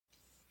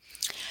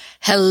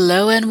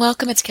Hello and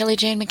welcome. It's Kelly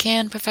Jane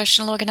McCann,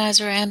 professional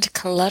organizer and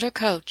clutter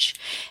coach.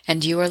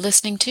 And you are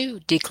listening to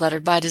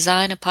Decluttered by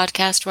Design, a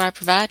podcast where I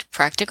provide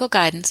practical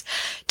guidance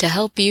to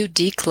help you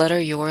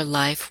declutter your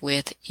life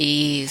with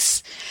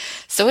ease.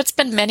 So it's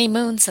been many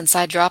moons since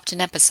I dropped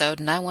an episode,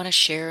 and I want to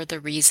share the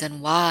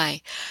reason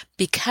why.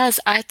 Because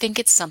I think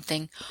it's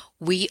something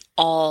we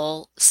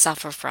all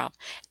suffer from,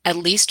 at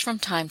least from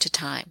time to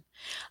time.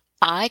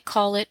 I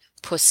call it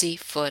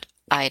pussyfootitis.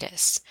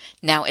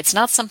 Now, it's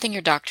not something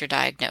your doctor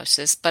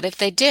diagnoses, but if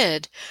they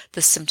did,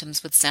 the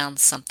symptoms would sound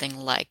something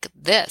like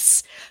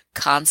this.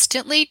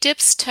 Constantly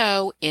dips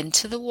toe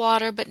into the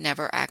water but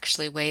never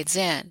actually wades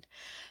in.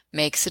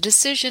 Makes a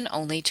decision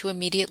only to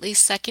immediately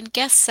second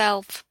guess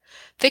self.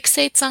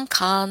 Fixates on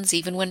cons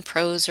even when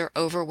pros are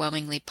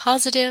overwhelmingly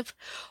positive.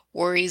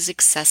 Worries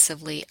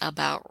excessively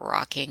about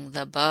rocking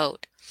the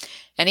boat.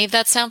 Any of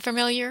that sound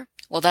familiar?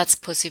 Well, that's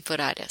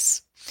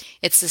pussyfootitis.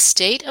 It's the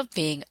state of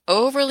being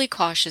overly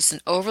cautious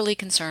and overly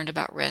concerned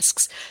about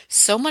risks,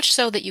 so much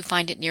so that you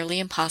find it nearly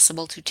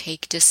impossible to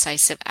take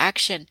decisive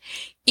action,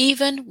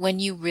 even when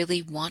you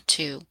really want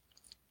to.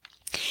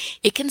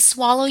 It can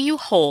swallow you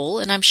whole,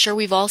 and I'm sure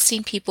we've all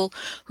seen people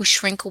who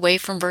shrink away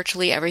from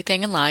virtually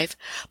everything in life,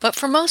 but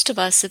for most of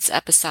us it's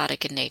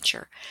episodic in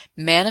nature,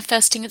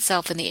 manifesting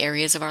itself in the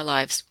areas of our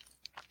lives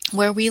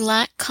where we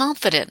lack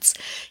confidence,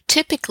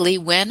 typically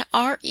when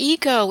our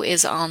ego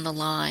is on the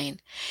line.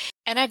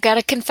 And I've got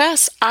to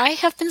confess, I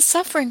have been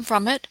suffering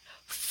from it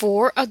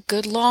for a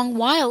good long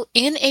while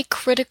in a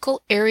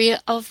critical area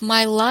of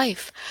my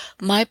life,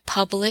 my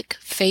public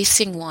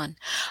facing one.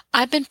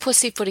 I've been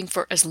pussyfooting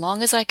for as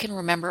long as I can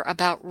remember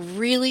about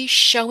really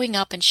showing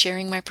up and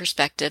sharing my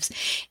perspectives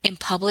in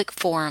public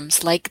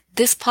forums like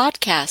this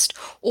podcast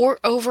or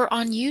over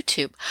on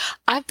YouTube.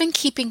 I've been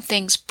keeping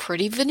things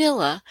pretty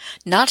vanilla,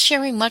 not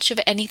sharing much of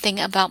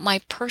anything about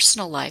my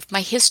personal life,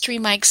 my history,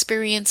 my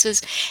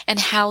experiences, and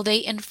how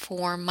they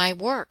inform my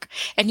work.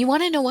 And you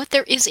want to know what?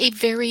 There is a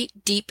very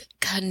deep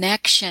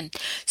connection.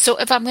 So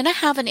if I'm going to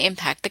have an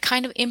impact, the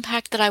kind of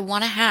impact that I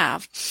want to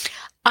have,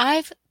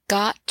 I've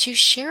got to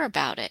share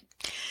about it.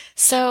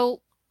 So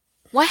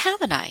why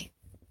haven't I?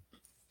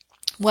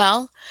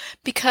 Well,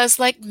 because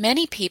like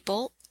many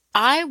people,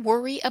 I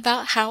worry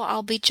about how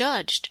I'll be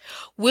judged.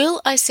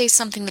 Will I say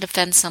something that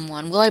offends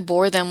someone? Will I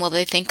bore them? Will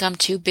they think I'm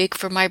too big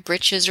for my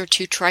britches or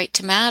too trite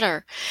to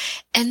matter?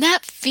 And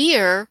that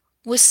fear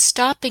was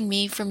stopping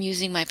me from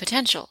using my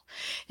potential.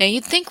 Now,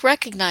 you'd think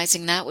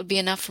recognizing that would be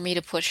enough for me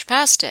to push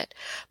past it,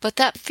 but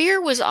that fear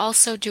was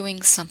also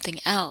doing something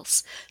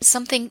else,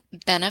 something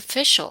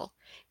beneficial.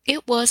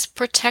 It was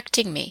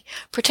protecting me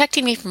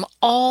from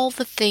all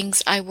the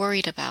things I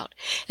worried about.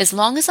 As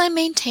long as I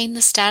maintained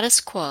the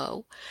status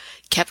quo,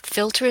 kept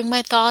filtering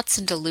my thoughts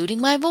and diluting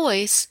my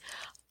voice,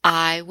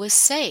 I was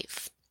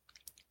safe.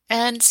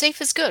 And safe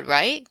is good,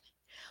 right?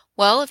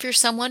 Well, if you're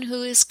someone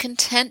who is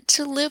content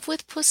to live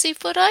with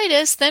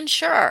pussyfootitis, then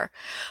sure.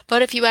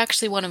 But if you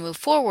actually want to move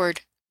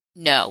forward,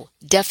 no,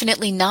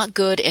 definitely not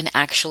good and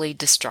actually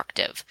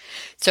destructive.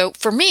 So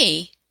for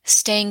me,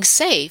 staying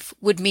safe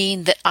would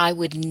mean that I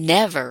would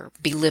never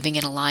be living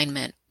in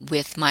alignment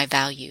with my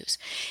values.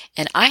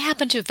 And I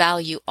happen to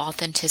value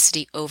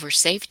authenticity over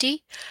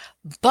safety,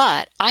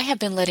 but I have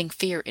been letting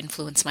fear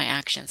influence my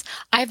actions.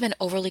 I've been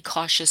overly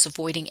cautious,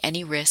 avoiding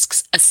any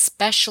risks,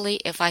 especially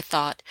if I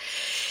thought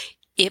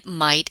it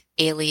might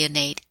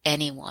alienate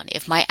anyone.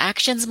 If my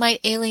actions might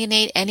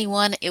alienate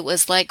anyone, it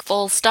was like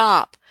full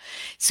stop.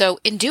 So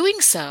in doing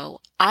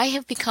so, I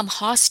have become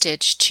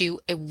hostage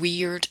to a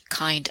weird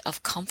kind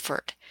of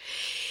comfort.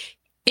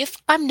 If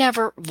I'm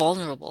never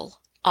vulnerable,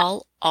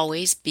 I'll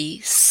always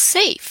be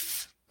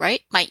safe,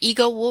 right? My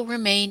ego will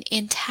remain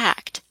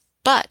intact.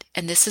 But,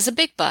 and this is a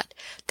big but,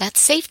 that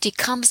safety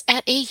comes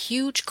at a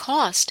huge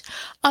cost.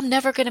 I'm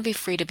never going to be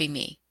free to be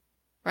me.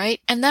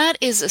 Right? And that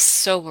is a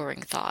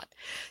sobering thought.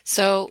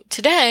 So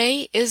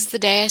today is the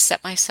day I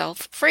set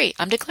myself free.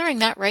 I'm declaring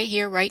that right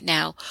here, right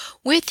now,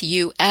 with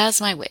you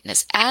as my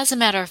witness. As a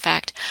matter of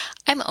fact,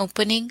 I'm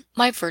opening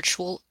my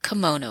virtual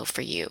kimono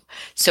for you.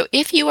 So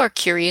if you are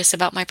curious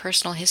about my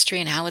personal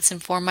history and how it's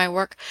informed my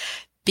work,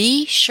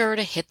 be sure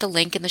to hit the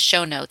link in the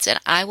show notes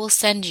and I will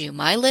send you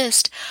my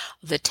list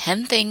of the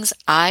 10 things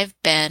I've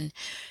been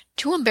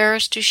too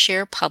embarrassed to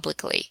share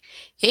publicly.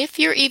 If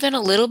you're even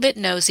a little bit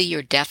nosy,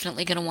 you're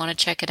definitely going to want to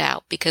check it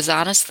out because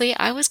honestly,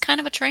 I was kind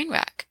of a train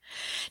wreck.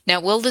 Now,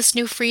 will this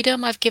new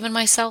freedom I've given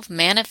myself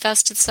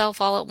manifest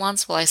itself all at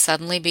once? Will I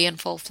suddenly be in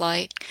full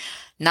flight?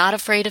 Not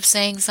afraid of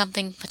saying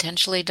something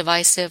potentially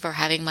divisive or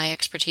having my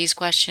expertise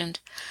questioned?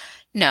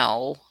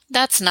 No,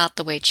 that's not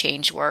the way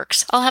change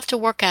works. I'll have to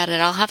work at it.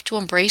 I'll have to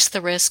embrace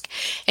the risk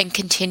and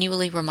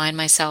continually remind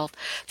myself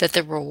that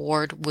the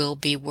reward will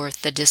be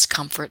worth the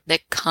discomfort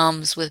that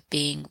comes with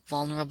being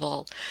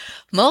vulnerable.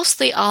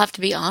 Mostly, I'll have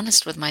to be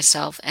honest with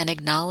myself and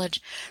acknowledge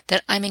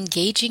that I'm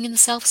engaging in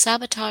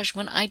self-sabotage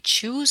when I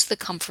choose the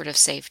comfort of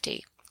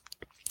safety.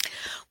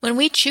 When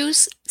we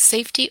choose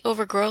safety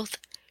over growth,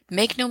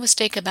 make no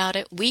mistake about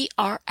it, we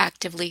are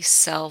actively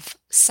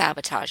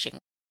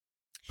self-sabotaging.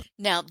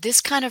 Now,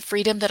 this kind of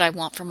freedom that I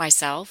want for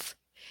myself,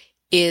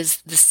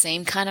 is the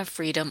same kind of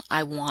freedom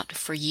I want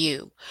for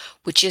you,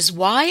 which is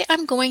why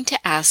I'm going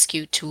to ask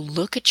you to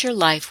look at your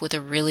life with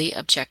a really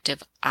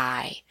objective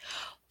eye.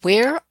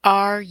 Where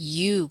are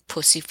you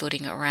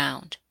pussyfooting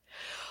around?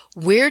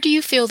 Where do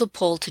you feel the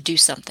pull to do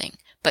something,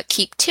 but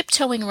keep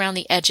tiptoeing around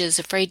the edges,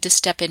 afraid to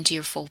step into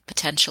your full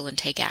potential and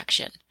take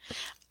action?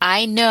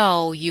 I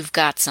know you've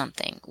got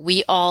something.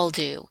 We all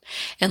do.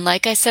 And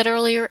like I said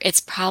earlier,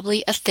 it's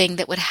probably a thing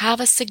that would have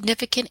a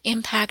significant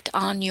impact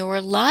on your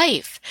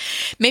life.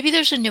 Maybe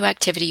there's a new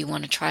activity you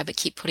want to try, but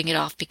keep putting it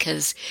off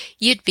because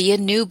you'd be a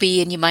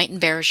newbie and you might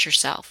embarrass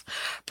yourself.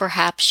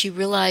 Perhaps you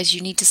realize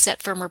you need to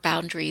set firmer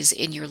boundaries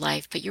in your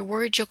life, but you're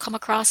worried you'll come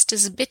across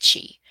as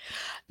bitchy.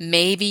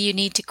 Maybe you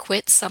need to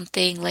quit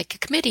something like a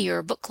committee or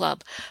a book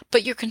club,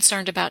 but you're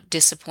concerned about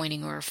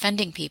disappointing or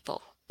offending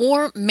people.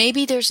 Or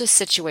maybe there's a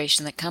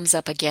situation that comes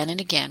up again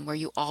and again where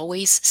you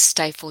always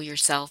stifle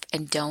yourself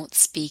and don't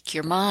speak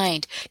your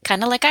mind,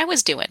 kind of like I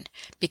was doing,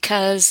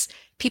 because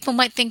people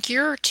might think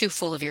you're too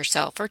full of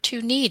yourself or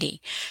too needy.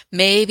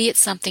 Maybe it's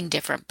something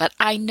different, but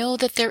I know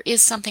that there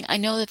is something. I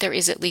know that there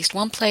is at least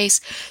one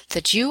place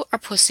that you are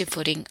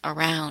pussyfooting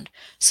around.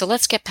 So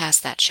let's get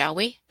past that, shall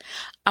we?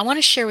 I want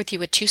to share with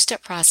you a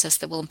two-step process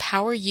that will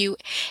empower you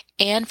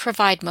and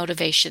provide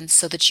motivation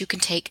so that you can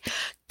take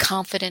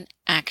confident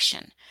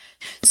action.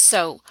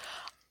 So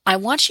I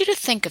want you to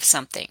think of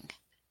something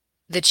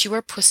that you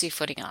are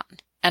pussyfooting on,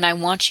 and I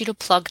want you to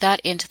plug that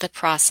into the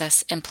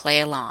process and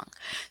play along.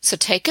 So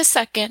take a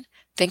second,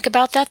 think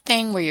about that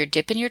thing where you're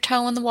dipping your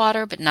toe in the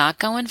water but not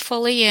going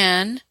fully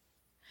in,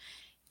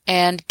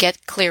 and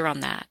get clear on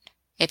that.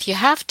 If you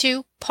have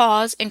to,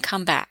 pause and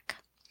come back.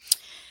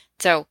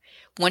 So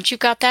once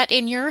you've got that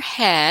in your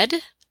head,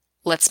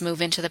 let's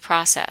move into the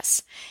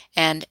process.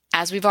 And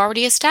as we've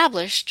already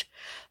established,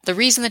 the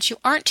reason that you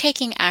aren't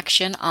taking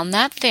action on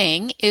that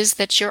thing is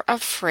that you're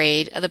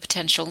afraid of the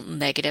potential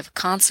negative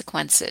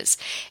consequences.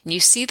 And you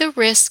see the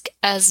risk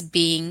as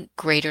being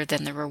greater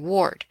than the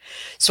reward.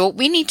 So what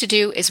we need to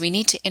do is we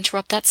need to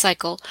interrupt that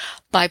cycle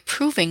by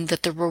proving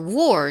that the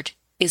reward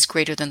is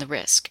greater than the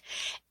risk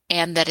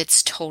and that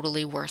it's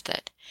totally worth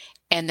it.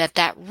 And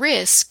that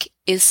risk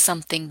is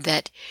something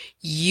that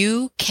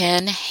you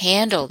can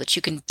handle, that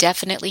you can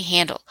definitely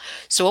handle.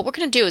 So what we're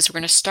going to do is we're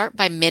going to start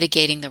by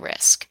mitigating the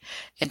risk.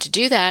 And to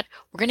do that,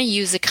 we're going to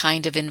use a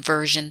kind of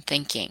inversion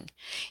thinking.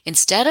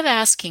 Instead of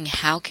asking,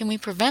 how can we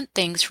prevent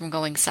things from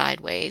going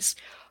sideways?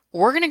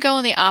 We're going to go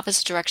in the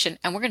opposite direction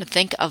and we're going to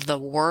think of the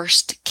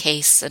worst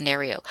case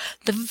scenario,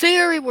 the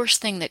very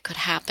worst thing that could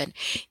happen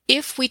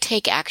if we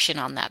take action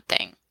on that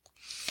thing.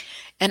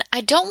 And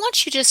I don't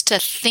want you just to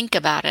think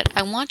about it.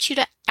 I want you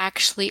to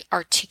actually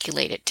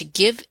articulate it, to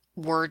give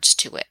words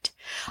to it.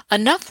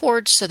 Enough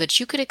words so that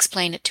you could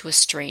explain it to a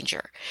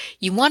stranger.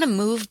 You want to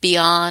move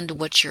beyond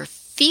what you're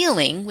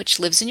feeling, which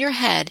lives in your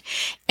head,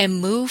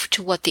 and move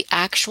to what the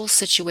actual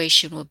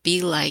situation would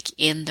be like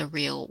in the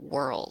real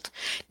world.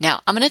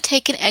 Now, I'm going to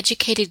take an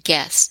educated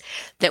guess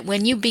that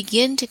when you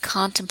begin to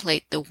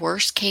contemplate the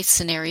worst case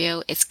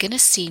scenario, it's going to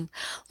seem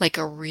like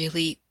a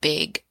really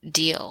big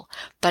deal.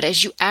 But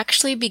as you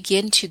actually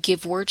begin to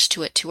give words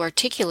to it, to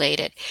articulate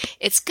it,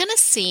 it's going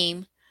to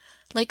seem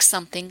like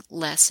something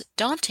less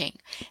daunting.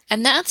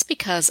 And that's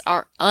because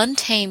our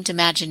untamed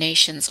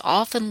imaginations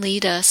often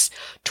lead us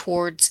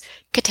towards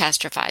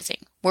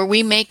catastrophizing, where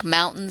we make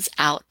mountains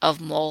out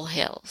of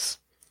molehills.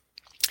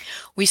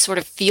 We sort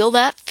of feel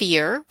that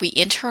fear, we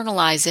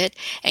internalize it,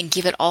 and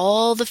give it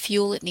all the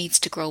fuel it needs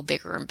to grow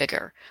bigger and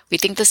bigger. We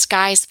think the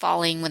sky's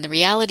falling when the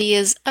reality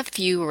is a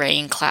few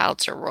rain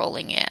clouds are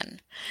rolling in.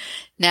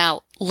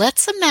 Now,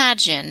 let's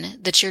imagine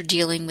that you're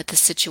dealing with the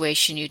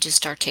situation you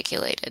just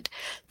articulated.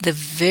 The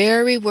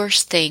very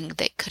worst thing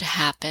that could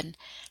happen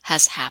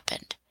has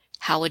happened.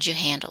 How would you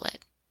handle it?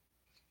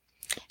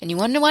 And you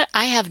want to know what?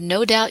 I have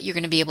no doubt you're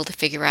going to be able to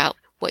figure out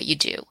what you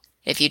do.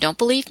 If you don't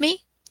believe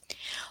me,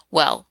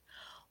 well,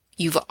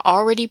 you've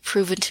already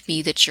proven to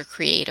me that you're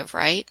creative,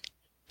 right?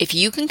 If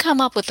you can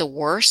come up with the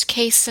worst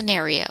case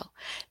scenario,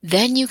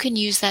 then you can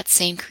use that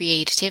same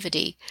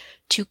creativity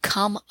to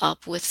come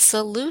up with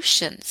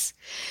solutions.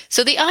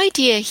 So the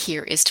idea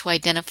here is to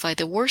identify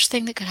the worst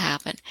thing that could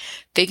happen,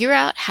 figure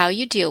out how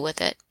you deal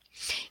with it.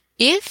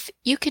 If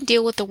you can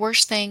deal with the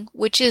worst thing,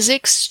 which is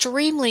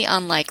extremely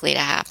unlikely to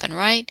happen,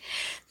 right?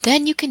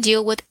 Then you can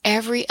deal with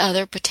every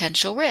other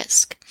potential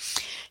risk.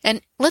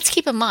 And let's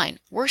keep in mind,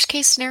 worst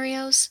case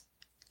scenarios,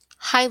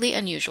 highly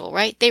unusual,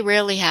 right? They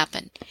rarely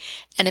happen.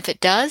 And if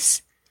it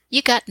does,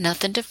 you got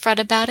nothing to fret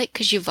about it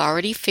because you've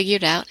already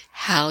figured out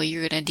how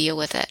you're going to deal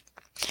with it.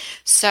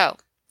 So,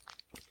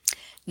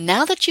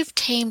 now that you've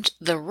tamed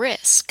the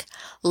risk,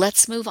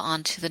 let's move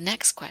on to the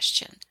next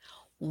question.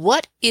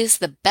 What is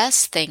the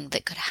best thing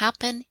that could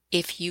happen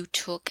if you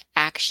took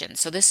action?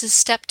 So this is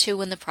step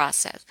 2 in the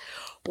process.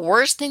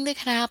 Worst thing that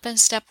can happen,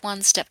 step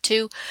 1. Step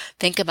 2,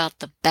 think about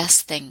the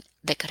best thing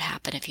that could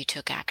happen if you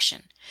took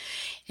action?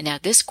 And now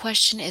this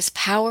question is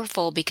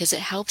powerful because it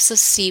helps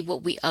us see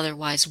what we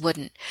otherwise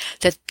wouldn't,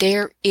 that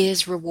there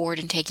is reward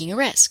in taking a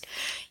risk.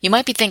 You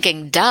might be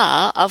thinking,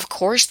 duh, of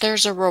course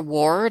there's a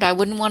reward. I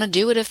wouldn't want to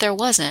do it if there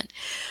wasn't.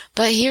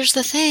 But here's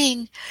the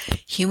thing.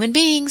 Human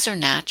beings are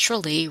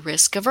naturally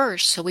risk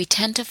averse, so we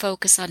tend to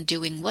focus on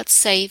doing what's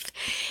safe,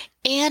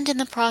 and in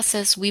the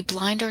process, we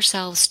blind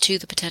ourselves to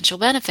the potential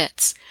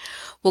benefits.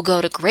 We'll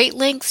go to great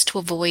lengths to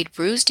avoid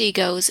bruised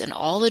egos and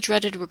all the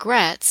dreaded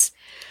regrets.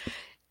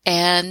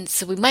 And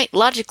so we might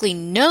logically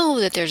know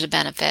that there's a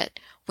benefit.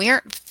 We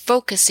aren't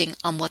focusing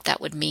on what that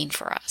would mean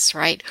for us,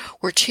 right?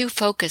 We're too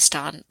focused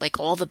on like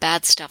all the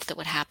bad stuff that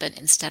would happen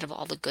instead of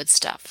all the good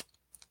stuff.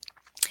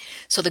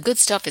 So the good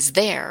stuff is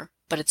there,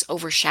 but it's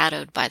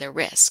overshadowed by the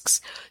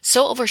risks.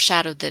 So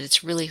overshadowed that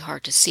it's really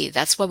hard to see.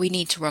 That's why we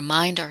need to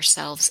remind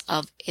ourselves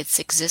of its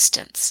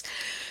existence.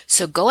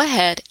 So go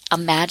ahead,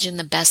 imagine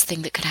the best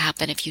thing that could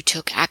happen if you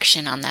took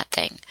action on that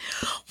thing.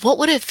 What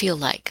would it feel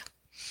like?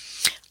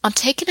 I'm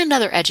taking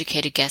another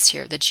educated guess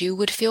here that you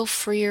would feel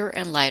freer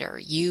and lighter.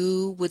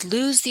 You would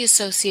lose the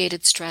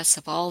associated stress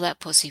of all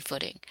that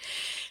pussyfooting.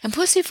 And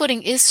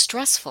pussyfooting is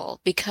stressful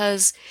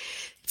because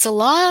it's a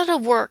lot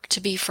of work to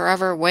be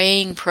forever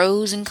weighing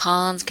pros and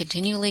cons,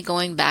 continually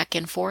going back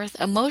and forth.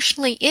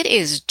 Emotionally, it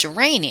is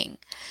draining.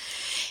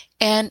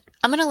 And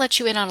I'm going to let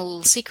you in on a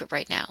little secret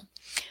right now.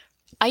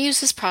 I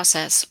use this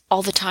process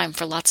all the time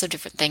for lots of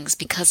different things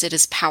because it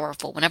is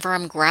powerful. Whenever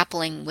I'm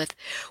grappling with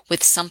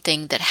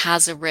something that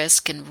has a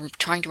risk and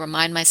trying to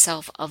remind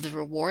myself of the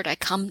reward, I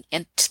come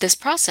into this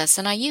process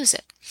and I use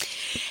it.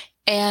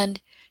 And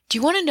do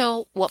you want to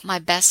know what my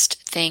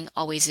best thing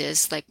always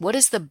is? Like, what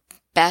is the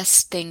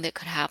best thing that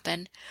could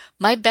happen?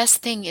 My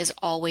best thing is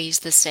always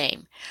the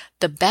same.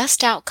 The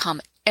best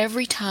outcome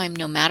every time,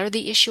 no matter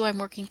the issue I'm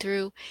working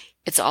through,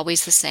 it's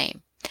always the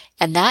same.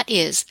 And that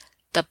is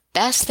the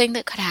best thing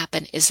that could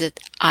happen is that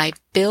I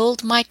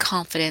build my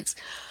confidence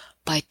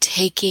by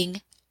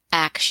taking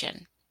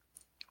action.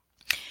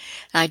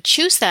 And I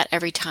choose that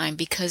every time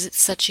because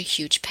it's such a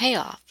huge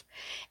payoff.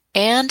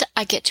 And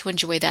I get to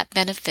enjoy that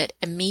benefit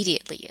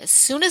immediately. As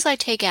soon as I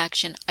take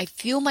action, I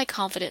feel my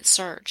confidence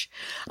surge.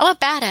 I'm a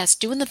badass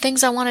doing the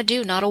things I want to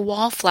do, not a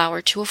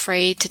wallflower too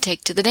afraid to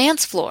take to the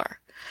dance floor.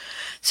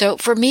 So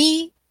for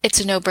me, it's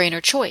a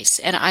no-brainer choice,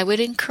 and I would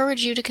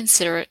encourage you to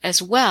consider it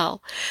as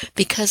well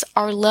because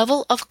our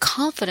level of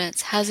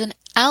confidence has an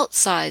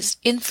outsized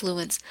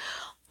influence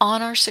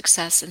on our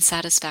success and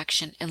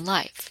satisfaction in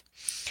life.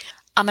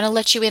 I'm going to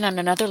let you in on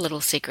another little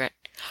secret.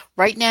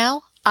 Right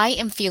now, I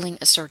am feeling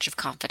a surge of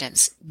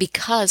confidence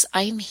because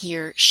I am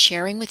here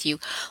sharing with you,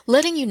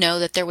 letting you know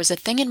that there was a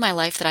thing in my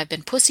life that I've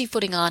been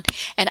pussyfooting on,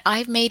 and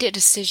I've made a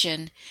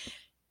decision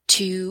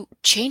to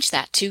change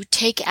that, to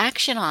take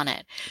action on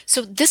it.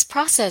 So this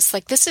process,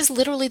 this is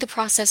literally the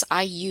process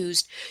I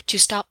used to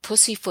stop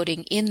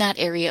pussyfooting in that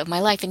area of my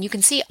life. And you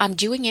can see I'm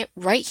doing it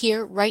right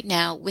here, right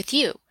now with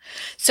you.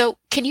 So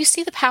can you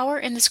see the power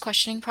in this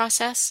questioning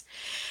process?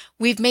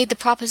 We've made the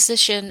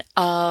proposition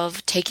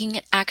of taking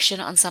action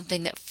on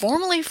something that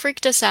formerly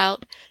freaked us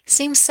out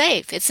seems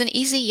safe. It's an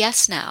easy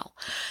yes now.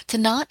 To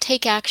not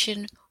take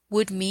action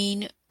would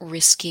mean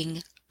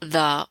risking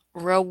the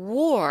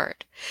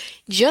reward.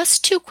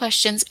 Just 2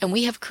 questions, and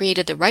we have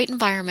created the right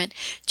environment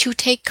to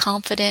take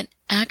confident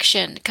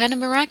action. Kind of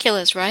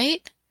miraculous,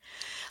 right?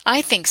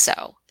 I think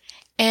so.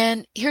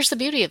 And here's the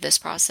beauty of this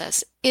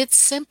process. It's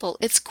simple,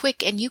 it's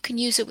quick, and you can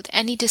use it with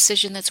any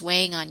decision that's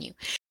weighing on you.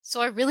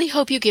 So I really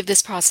hope you give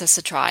this process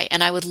a try,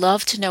 and I would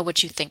love to know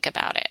what you think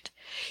about it.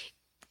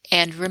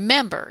 And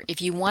remember,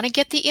 if you want to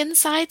get the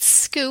inside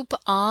scoop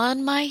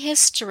on my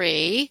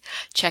history,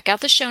 check out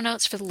the show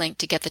notes for the link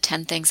to get the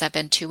 10 things I've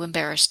been too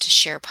embarrassed to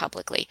share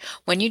publicly.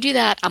 When you do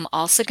that, I'm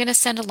also going to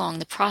send along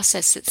the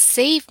process that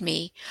saved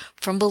me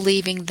from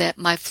believing that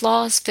my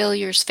flaws,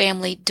 failures,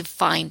 family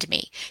defined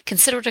me.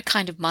 Consider it a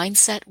kind of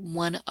mindset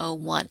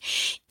 101.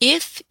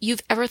 If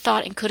you've ever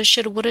thought in coulda,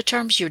 shoulda, woulda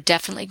terms, you're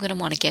definitely going to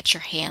want to get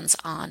your hands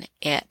on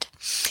it.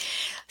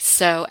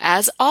 So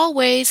as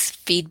always,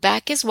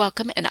 feedback is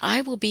welcome, and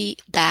I will be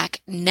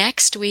back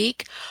next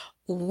week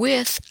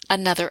with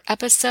another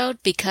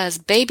episode because,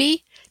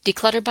 baby,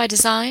 Decluttered by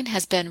Design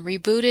has been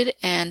rebooted,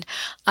 and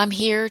I'm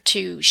here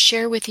to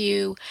share with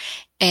you,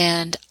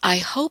 and I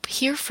hope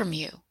hear from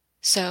you.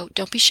 So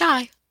don't be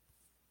shy.